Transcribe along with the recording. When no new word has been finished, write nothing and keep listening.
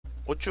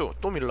어쭈?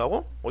 또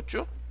밀라고?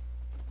 어쭈?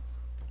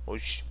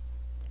 어이씨.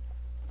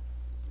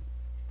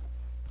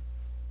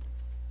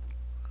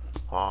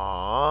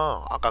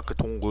 아, 아까 그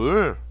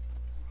동굴.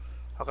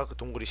 아까 그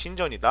동굴이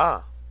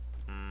신전이다.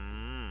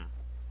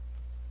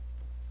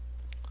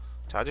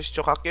 자, 아저씨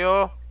저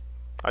갈게요.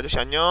 아저씨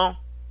안녕.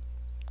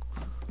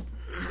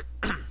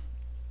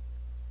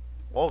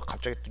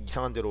 갑자기 또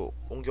이상한 데로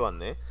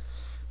옮겨왔네.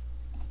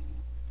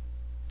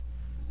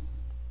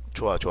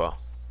 좋아 좋아.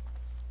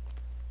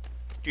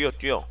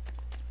 뛰어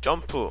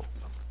점프.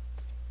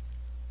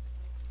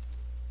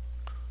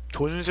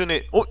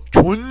 존슨의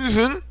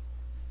존슨?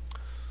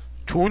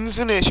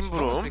 존슨의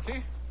심부름.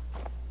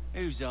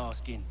 Who's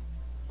asking?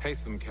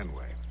 Haytham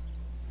Kenway.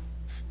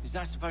 Is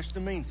that supposed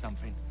to mean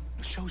something?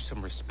 Show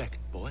some respect,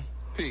 boy.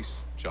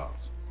 Peace,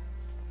 Charles.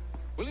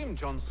 William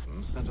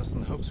Johnson sent us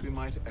in hopes we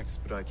might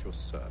expedite your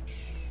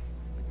search.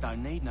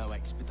 Don't need no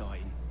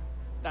expediting.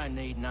 Don't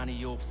need none of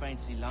your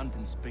fancy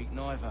London speak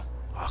neither.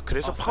 아,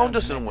 그래서 파운드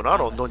쓰는구나,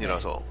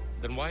 런던이라서.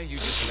 Then why are you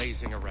just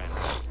lazing around?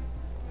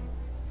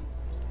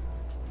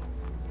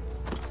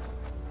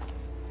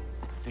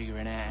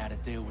 Figuring out how to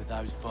deal with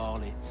those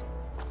varlets.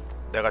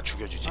 내가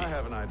죽여주지. I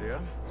have an idea.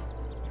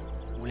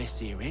 Well, let's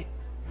hear it.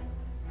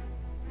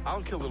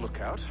 I'll kill the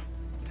lookout.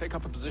 Take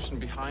up a position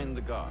behind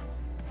the guards.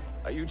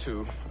 You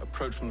two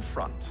approach from the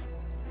front.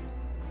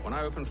 When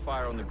I open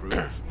fire on the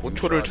group,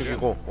 보초를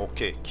죽이고,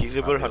 오케이,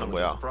 기습을 하는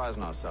거야.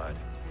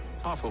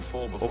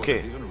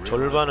 오케이,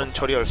 절반은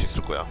처리할 수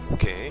있을 거야.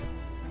 오케이.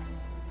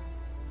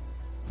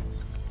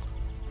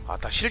 아,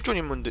 다 실존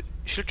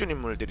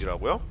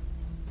인물들이라고요?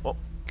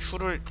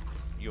 Q를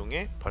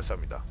이용해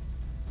발사합니다.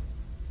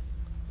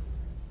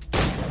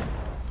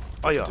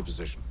 아야.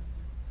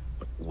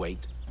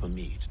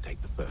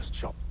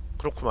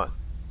 그렇구만.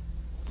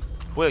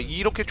 뭐야,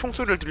 이렇게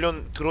총소리를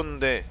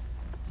들었는데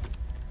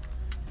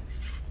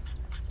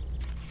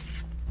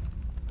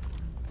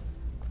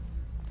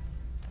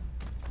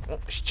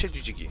시체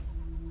뒤지기,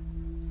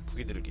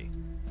 무기 들기.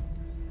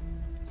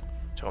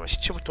 잠깐만,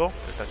 시체부터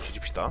일단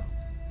뒤집시다.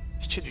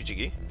 시체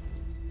뒤지기.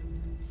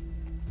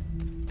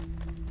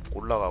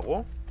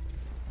 올라가고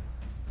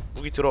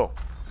무기 들어.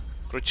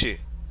 그렇지.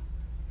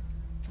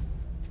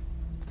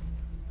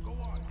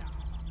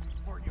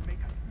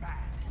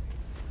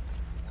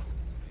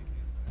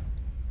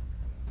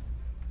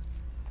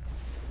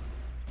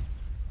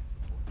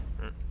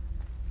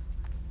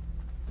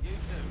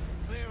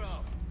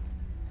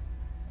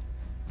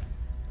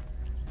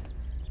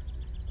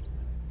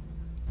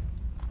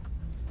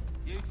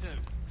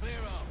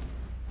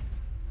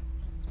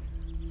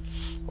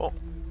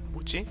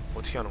 뭐지?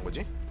 어떻게 하는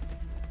거지?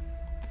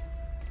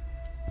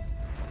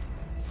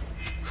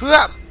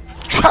 흐압!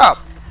 촥!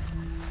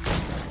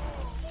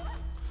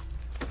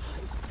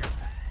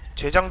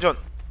 재장전.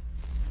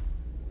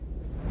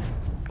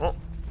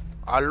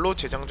 알로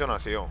재장전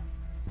하세요.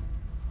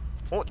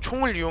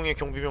 총을 이용해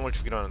경비병을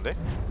죽이라는데?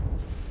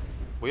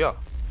 뭐야?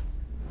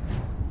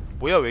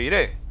 뭐야, 왜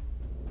이래?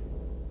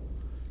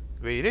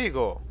 왜 이래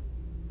이거?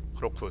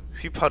 그렇군.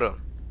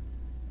 휘파름.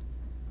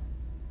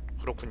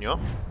 그렇군요.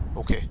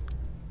 오케이.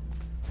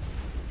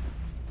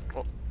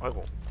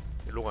 아이고,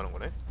 일로 가는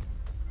거네.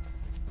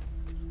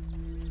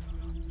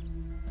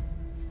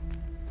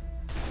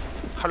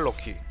 칼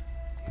넣기.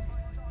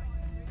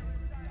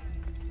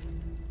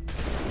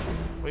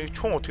 이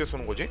총 어떻게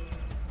쏘는 거지?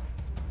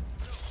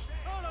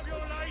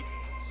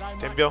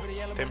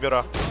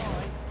 덤벼라.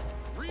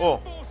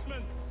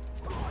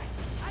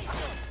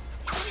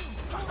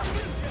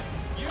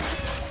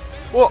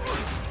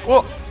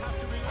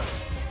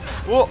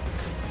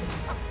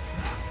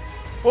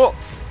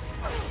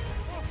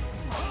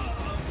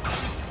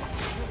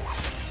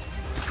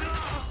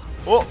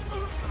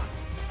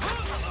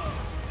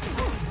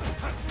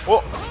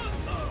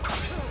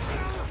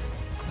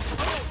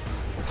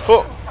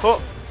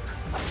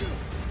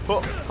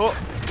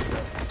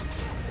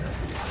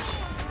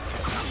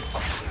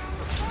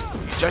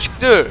 이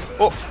자식들!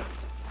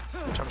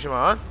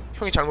 잠시만.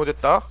 형이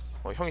잘못했다.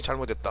 형이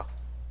잘못했다.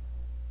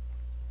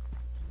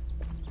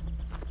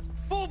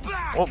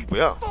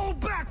 뭐야?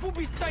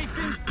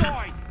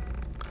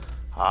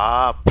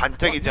 아,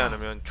 반짝이지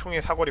않으면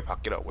총의 사거리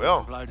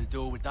바뀌라고요?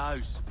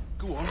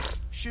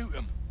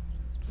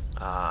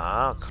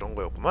 아, 그런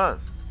거였구만.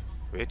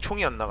 왜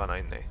총이 안 나가나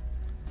했네.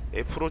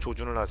 F로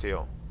조준을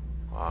하세요.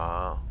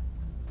 아,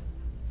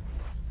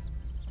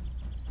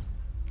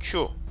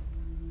 Q.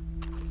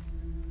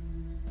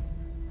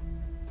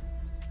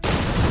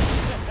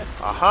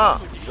 아하,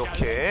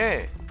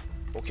 이렇게.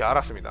 오케이,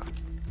 알았습니다.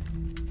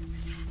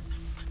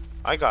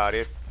 I got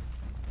it.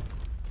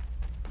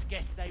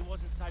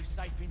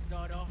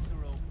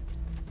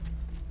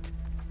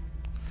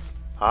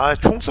 아,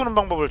 총 쏘는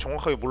방법을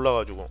정확하게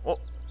몰라가지고.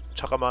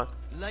 잠깐만.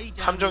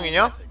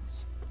 함정이냐?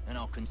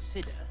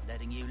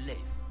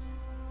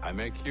 I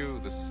make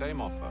you the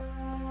same offer.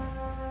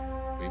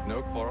 We've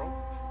no quarrel.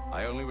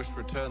 I only wish to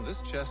return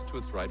this chest to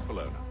its rightful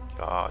owner.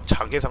 야,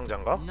 자개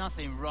상자인가?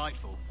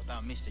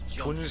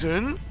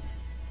 존슨?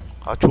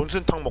 아,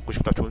 존슨탕 먹고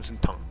싶다.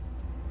 존슨탕.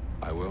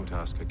 I won't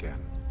ask again.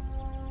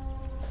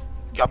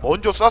 야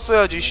먼저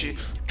쐈어야지 씨.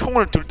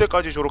 총을 들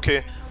때까지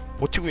저렇게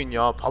버티고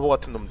있냐 바보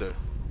같은 놈들.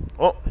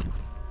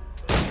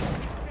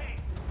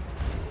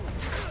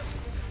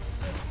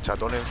 자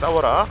너넨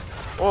싸워라.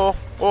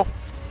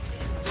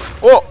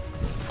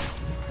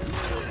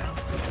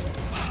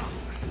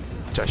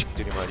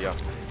 자식들이 말이야.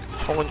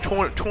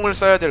 총을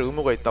쏴야 될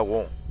의무가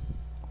있다고.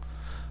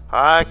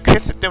 아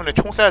퀘스트 때문에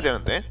총 쏴야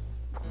되는데.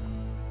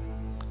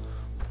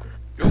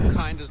 Your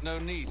kind has no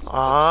need for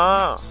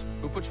Ah. books and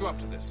maps. Who put you up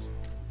to this?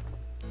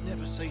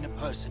 Never seen a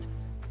person.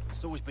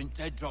 It's always been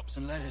dead drops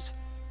and letters.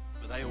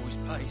 But they always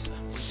pay, so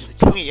we do the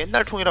job. 총이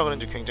옛날 총이라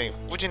그런지 굉장히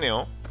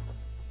꾸지네요.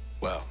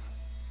 Well,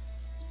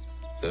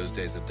 those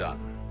days are done.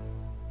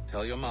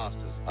 Tell your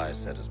masters I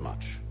said as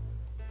much.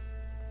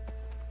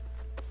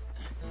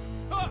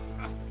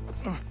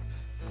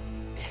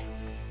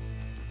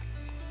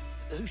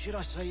 Who should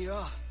I say you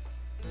are?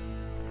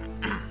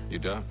 You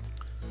don't?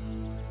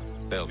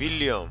 They'll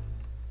윌리엄.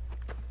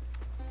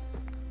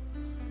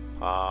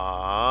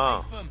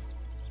 아.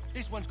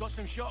 This one's got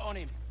some shot on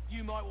him.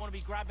 You might want to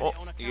be grabbing 어? it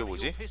on account 이게 of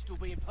뭐지? your pistol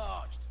being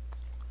parched.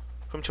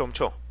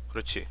 훔쳐.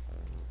 그렇지. A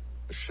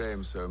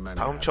shame so many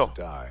다 had 훔쳐.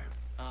 to die.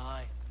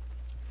 Aye.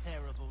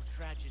 Terrible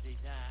tragedy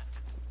that.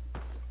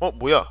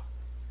 뭐야?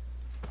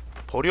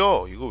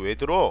 버려. 이거 왜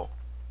들어?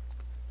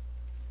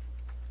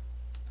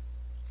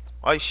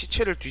 아이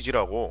시체를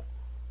뒤지라고.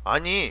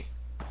 아니.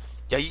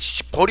 야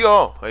이씨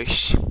버려.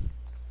 아이씨.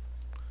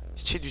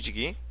 시체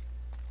뒤지기.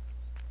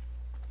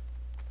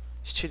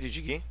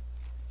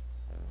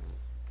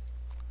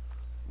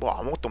 뭐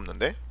아무것도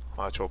없는데?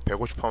 아 저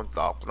 150파운드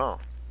나왔구나.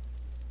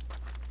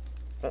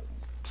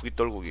 부기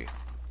떨구기.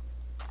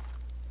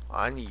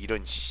 아니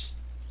이런 씨.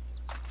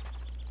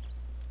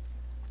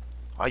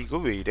 아 이거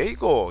왜 이래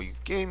이거. 이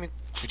게임이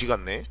굳이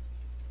같네.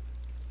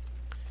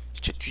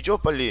 시체 뒤져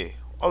빨리.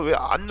 아 왜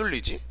안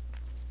눌리지?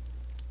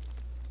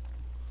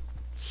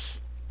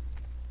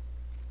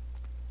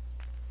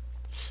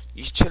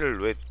 이 시체를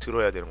왜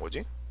들어야 되는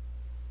거지?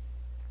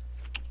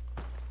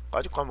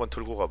 까짓거 한번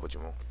들고 가보지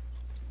뭐.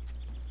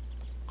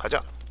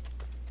 가자.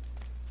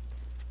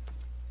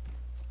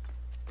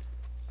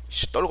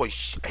 씨 떨고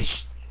이씨.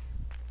 에이씨.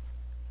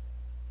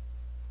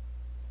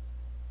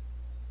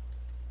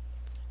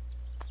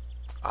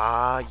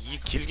 아, 이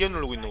길게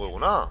누르고 있는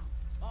거구나.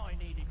 I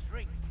need a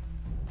drink.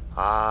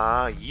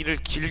 아, 이를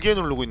길게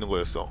누르고 있는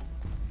거였어.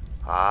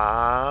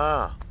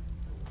 아,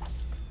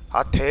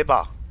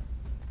 대박.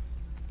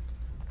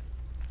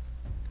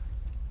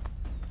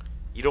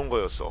 이런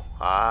거였어.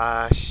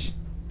 아씨.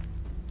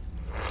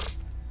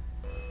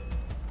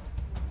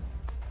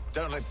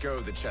 Don't let go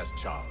of the chest,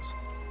 Charles.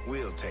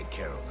 We'll take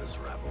care of this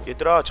rabble.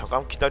 얘들아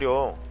잠깐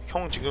기다려.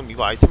 형 지금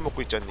이거 아이템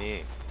먹고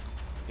있잖니.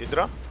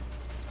 얘들아?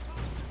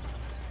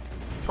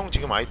 형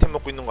지금 아이템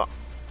먹고 있는 거야.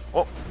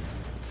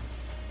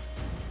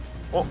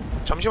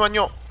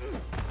 잠시만요.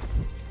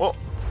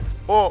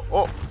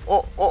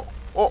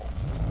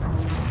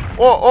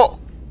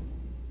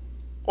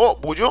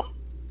 뭐죠?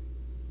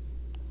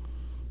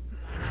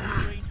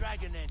 Green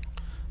dragon then.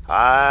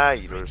 아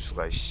이럴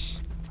수가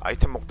씨.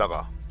 아이템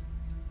먹다가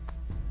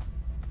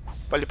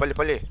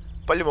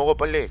빨리 먹어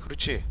빨리.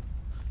 그렇지.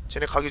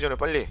 쟤네 가기 전에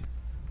빨리.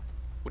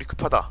 우리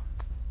급하다.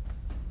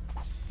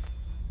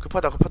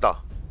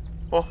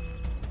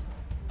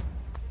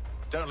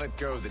 Don't let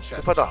go of the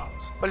chest, 급하다.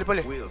 Charles. 빨리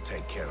We'll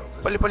take care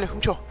of this. 빨리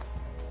훔쳐.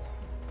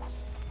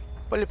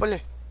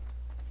 빨리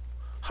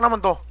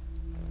하나만 더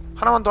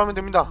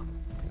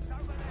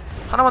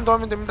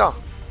하면 됩니다.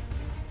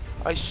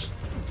 아이씨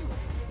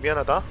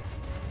미안합니다.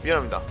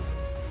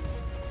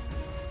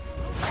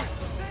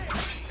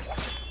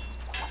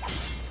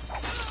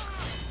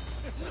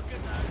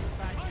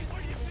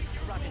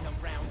 Running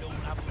around all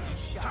up with his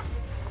shot.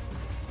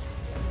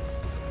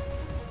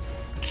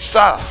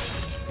 쏴.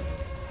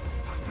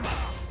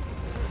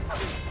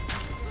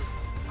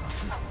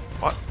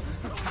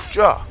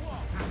 쫙.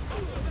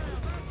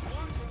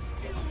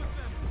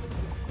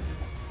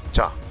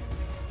 자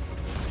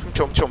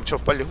훔쳐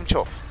빨리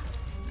훔쳐.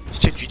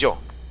 시체 뒤져.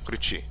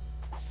 그렇지.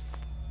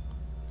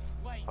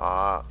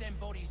 아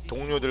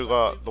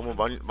동료들과 너무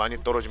많이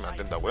떨어지면 안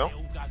된다고요?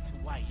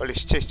 빨리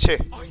시체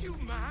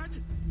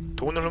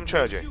돈을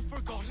훔쳐야지.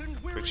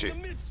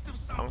 그렇지.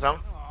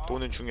 항상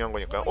돈은 중요한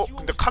거니까요.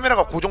 근데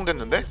카메라가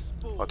고정됐는데?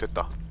 아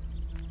됐다.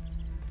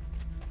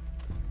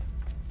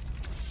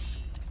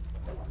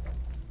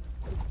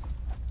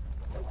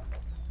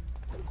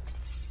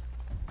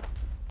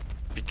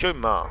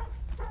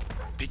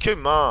 비켜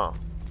임마.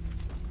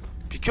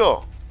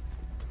 비켜.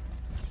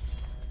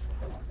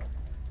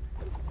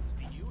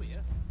 You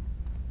here?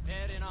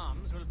 Pair in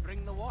arms will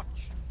bring the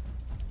watch.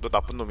 너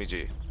나쁜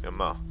놈이지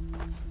엄마.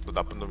 너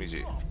나쁜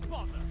놈이지.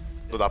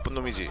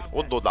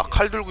 너 나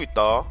칼 들고 있다.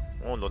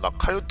 너 나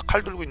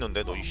칼 들고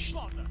있는데 너 이씨.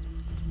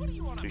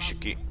 이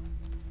새끼.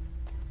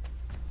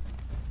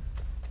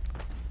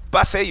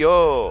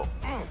 빠세요.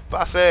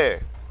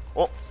 빠세.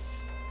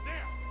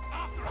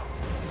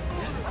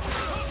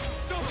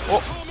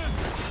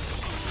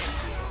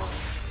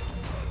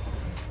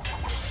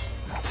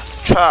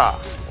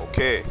 촤.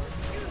 오케이.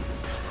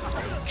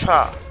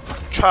 촤.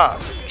 촤.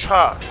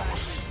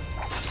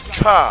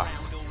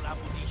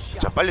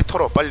 자, 빨리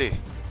털어, 빨리.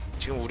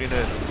 지금 우리는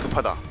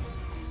급하다.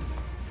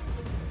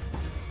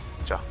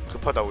 자,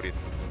 급하다 우린.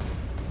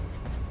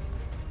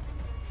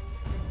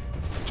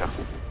 자,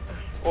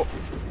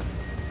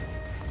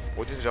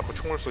 어디서 자꾸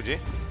총을 쏘지?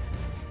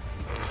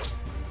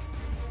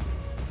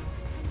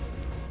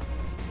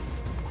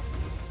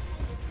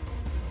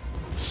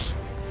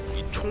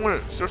 이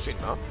총을 쓸 수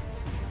있나?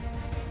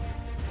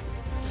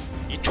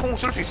 이 총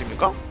쓸 수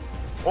있습니까?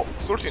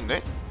 쏠 수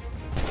있네?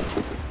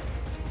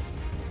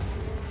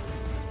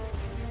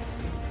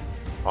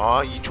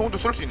 아, 이 총도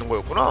쓸 수 있는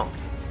거였구나.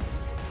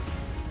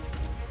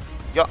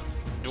 야,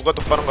 누가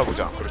더 빠른가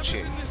보자.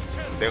 그렇지,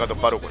 내가 더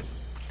빠르군.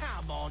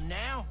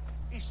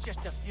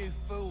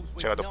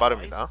 제가 더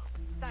빠릅니다.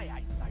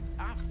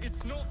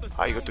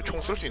 아, 이것도 총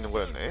쓸 수 있는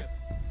거였네.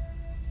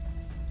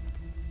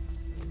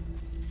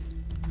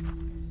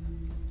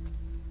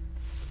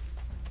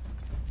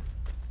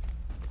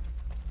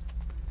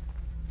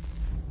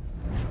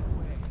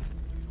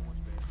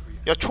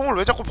 야, 총을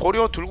왜 자꾸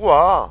버려? 들고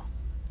와.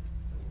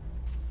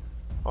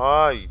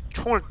 아, 이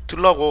총을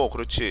들라고.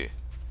 그렇지,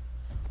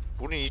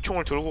 우린 이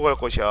총을 들고 갈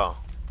것이야.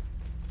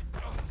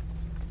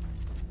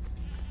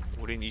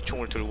 우린 이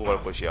총을 들고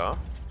갈 것이야.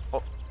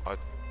 아,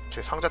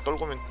 제 상자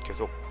떨구면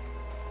계속.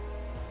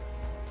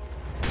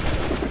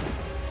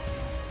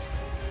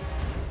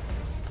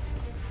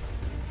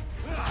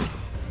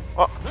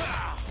 아,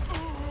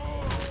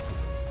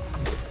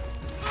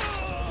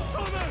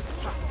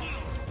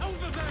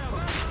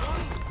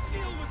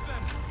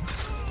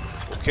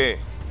 오케이.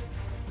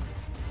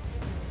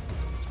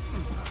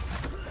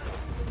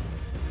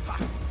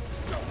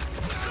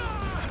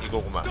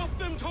 이거구만.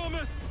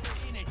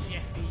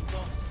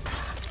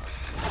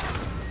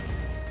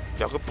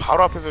 야, 그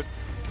바로 앞에서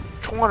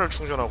총알을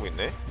충전하고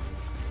있네.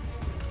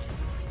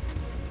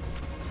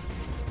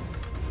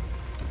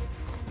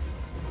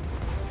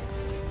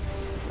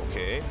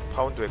 오케이,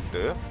 파운드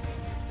획득.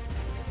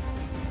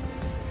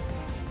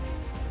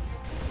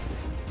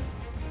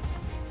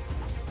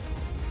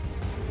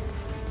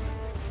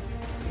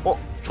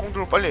 총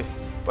들고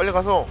빨리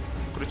가서.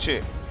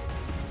 그렇지.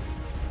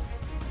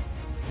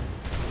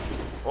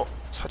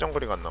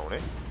 사정거리가 안 나오네.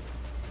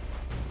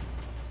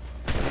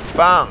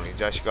 빵! 이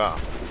자식아.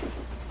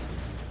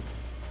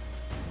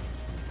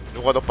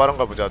 누가 더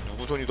빠른가 보자.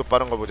 누구 손이 더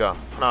빠른가 보자.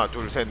 하나,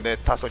 둘, 셋,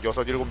 넷, 다섯,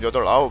 여섯, 일곱,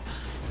 여덟, 아홉,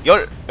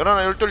 열!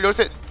 열하나, 열둘,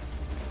 열셋!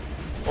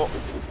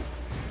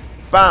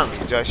 빵!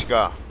 이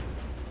자식아.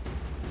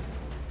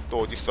 또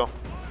어딨어?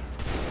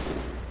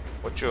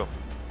 어쭈?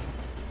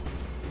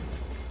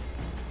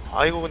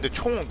 아, 이거 근데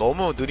총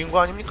너무 느린 거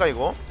아닙니까,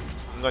 이거?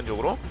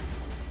 인간적으로?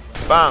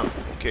 빵!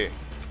 오케이.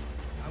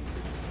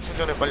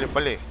 충전해,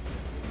 빨리.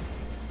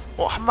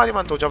 한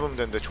마리만 더 잡으면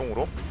되는데,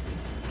 총으로.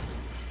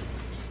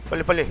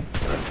 빨리.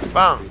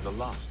 빵!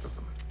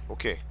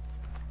 오케이.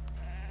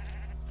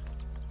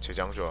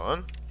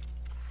 재장전.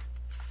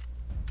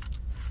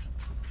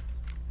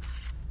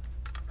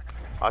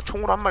 아,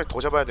 총으로 한 마리 더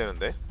잡아야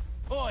되는데.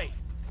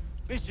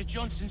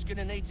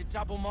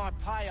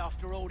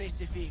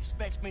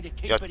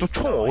 야, 또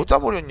총 어디다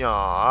버렸냐.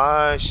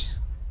 아이씨.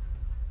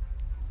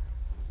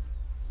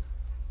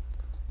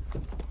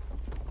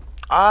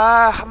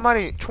 한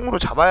마리 총으로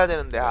잡아야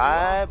되는데.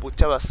 못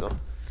잡았어.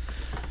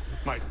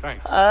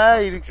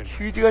 이렇게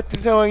휴지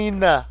같은 상황이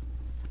있나.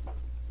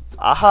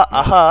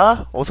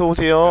 아하,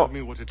 어서오세요.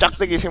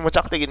 짝대기 세모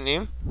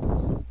짝대기님.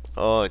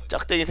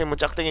 짝대기 세모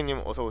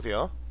짝대기님,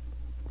 어서오세요.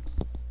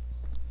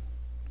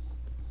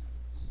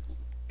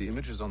 The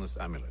images on this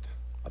amulet,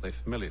 are they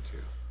familiar to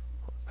you?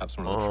 Perhaps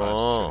one of the tribes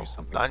has shown you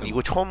something 난 similar.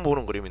 이거 처음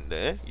보는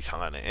그림인데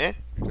이상하네. It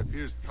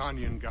appears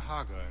Kanye and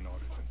Gahaga in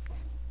origin.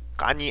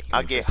 까니 In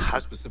악의 interest of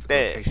the specific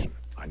학대. location,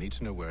 I need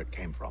to know where it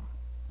came from.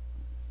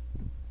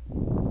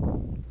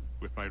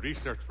 With my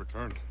research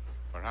returned,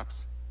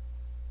 perhaps.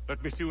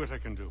 Let me see what I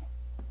can do.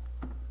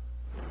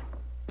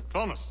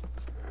 Thomas!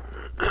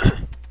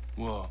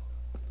 What?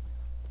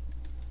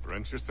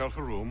 Rent yourself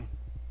a room.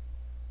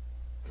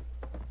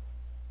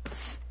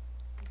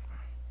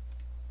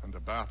 And a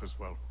bath as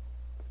well.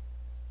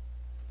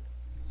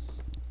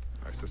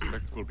 I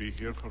suspect we'll be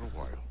here for a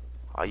while.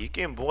 이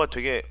게임 뭔가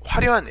되게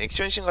화려한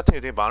액션씬 같은 게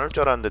되게 많을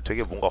줄 알았는데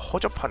되게 뭔가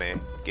허접하네,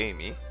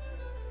 게임이.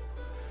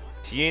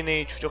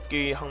 DNA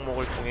추적기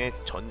항목을 통해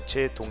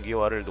전체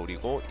동기화를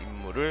노리고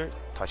임무를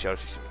다시 할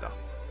수 있습니다.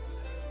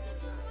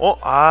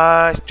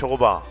 저거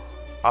봐.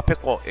 앞에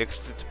거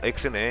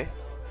X네.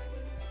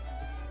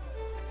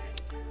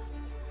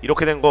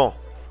 이렇게 된 거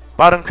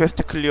빠른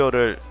퀘스트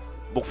클리어를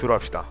목표로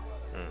합시다.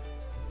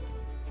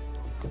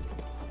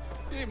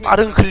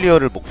 빠른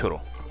클리어를 목표로.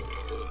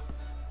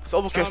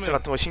 서브 퀘스트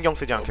같은 거 신경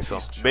쓰지 않겠어.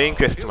 메인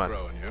퀘스트만.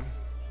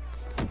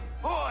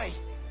 Oi!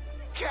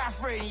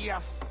 Catherine, you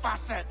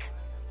fussock!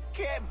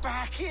 Get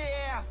back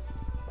here!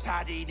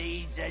 Taddy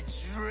needs a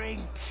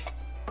drink.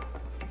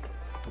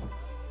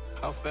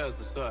 How fares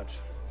the search?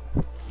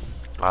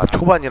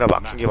 초반이라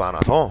막힌 게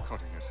많아서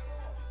Cutting it.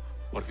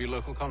 What of your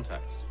local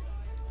contacts?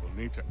 We'll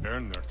need to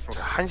earn their trust.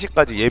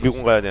 1시까지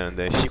예비군 가야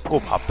되는데 씻고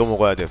밥도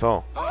먹어야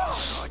돼서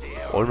Oh,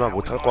 dear. 얼마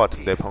못할 것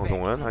같은데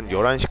방송은 한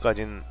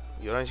 11시까지.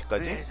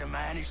 There's a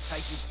man who's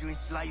taken to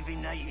enslaving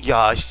natives.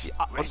 야, 씨,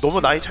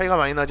 너무 나이 차이가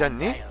많이 나지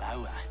않니? They'll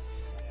owe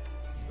us.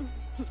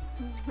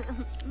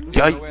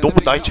 야, 너무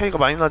나이 차이가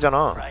많이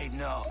나잖아. Afraid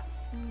not.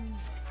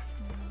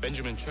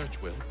 Benjamin Church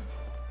will.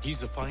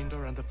 He's a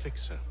finder and a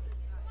fixer.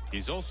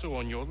 He's also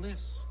on your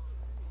list.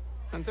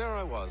 And there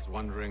I was,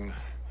 wondering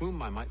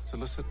whom I might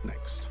solicit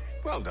next.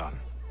 Well done.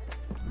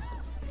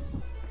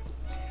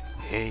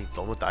 에이,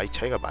 너무 나이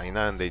차이가 많이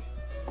나는데.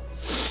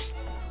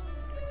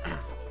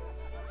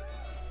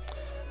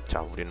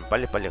 자, 우리는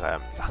빨리빨리 가야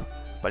합니다.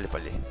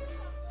 빨리빨리.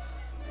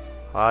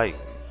 아이,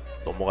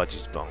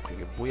 넘어가지도 않고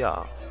이게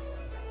뭐야.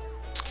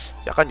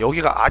 약간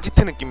여기가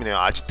아지트 느낌이네요.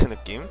 아지트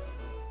느낌.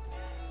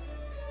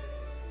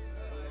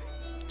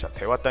 자,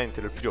 대화 따윈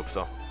들을 필요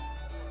없어.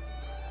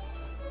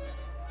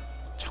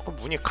 자꾸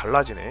문이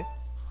갈라지네.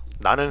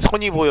 나는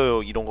선이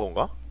보여요 이런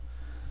건가?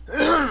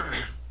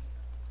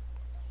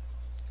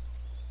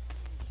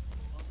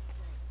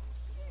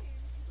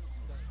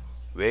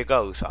 외가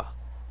의사.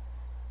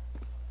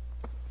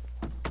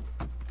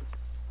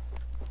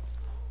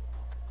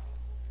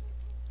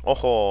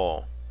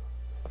 어허.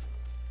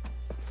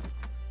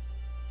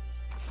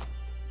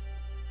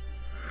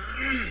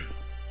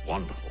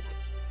 Wonderful.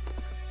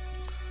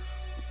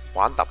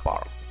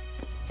 완다빨.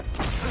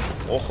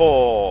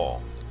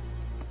 오호.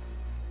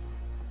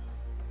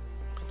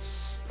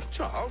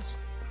 Charles?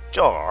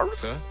 쩔.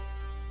 Sir?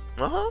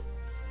 어?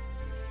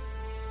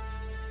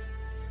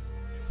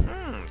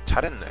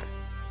 잘했네.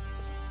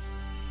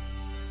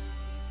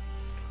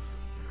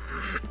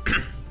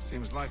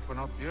 Seems like we're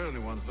not the only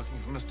ones looking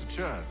for Mr.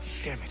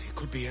 Church. Damn it, it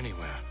could be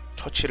anywhere.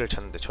 처치를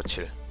찾는데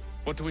처칠.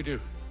 What do we do?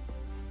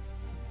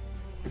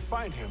 We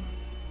find him.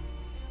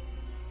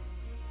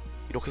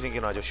 이렇게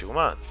생긴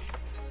아저씨구만.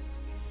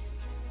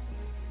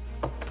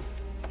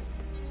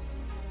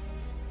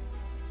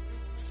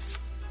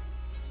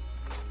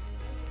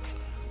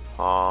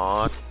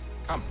 아,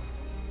 Come.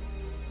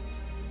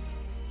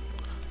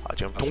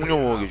 지금 동료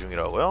모으기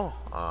중이라고요?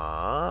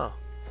 아,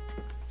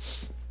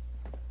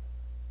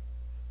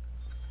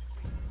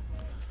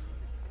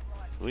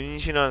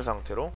 은신한 상태로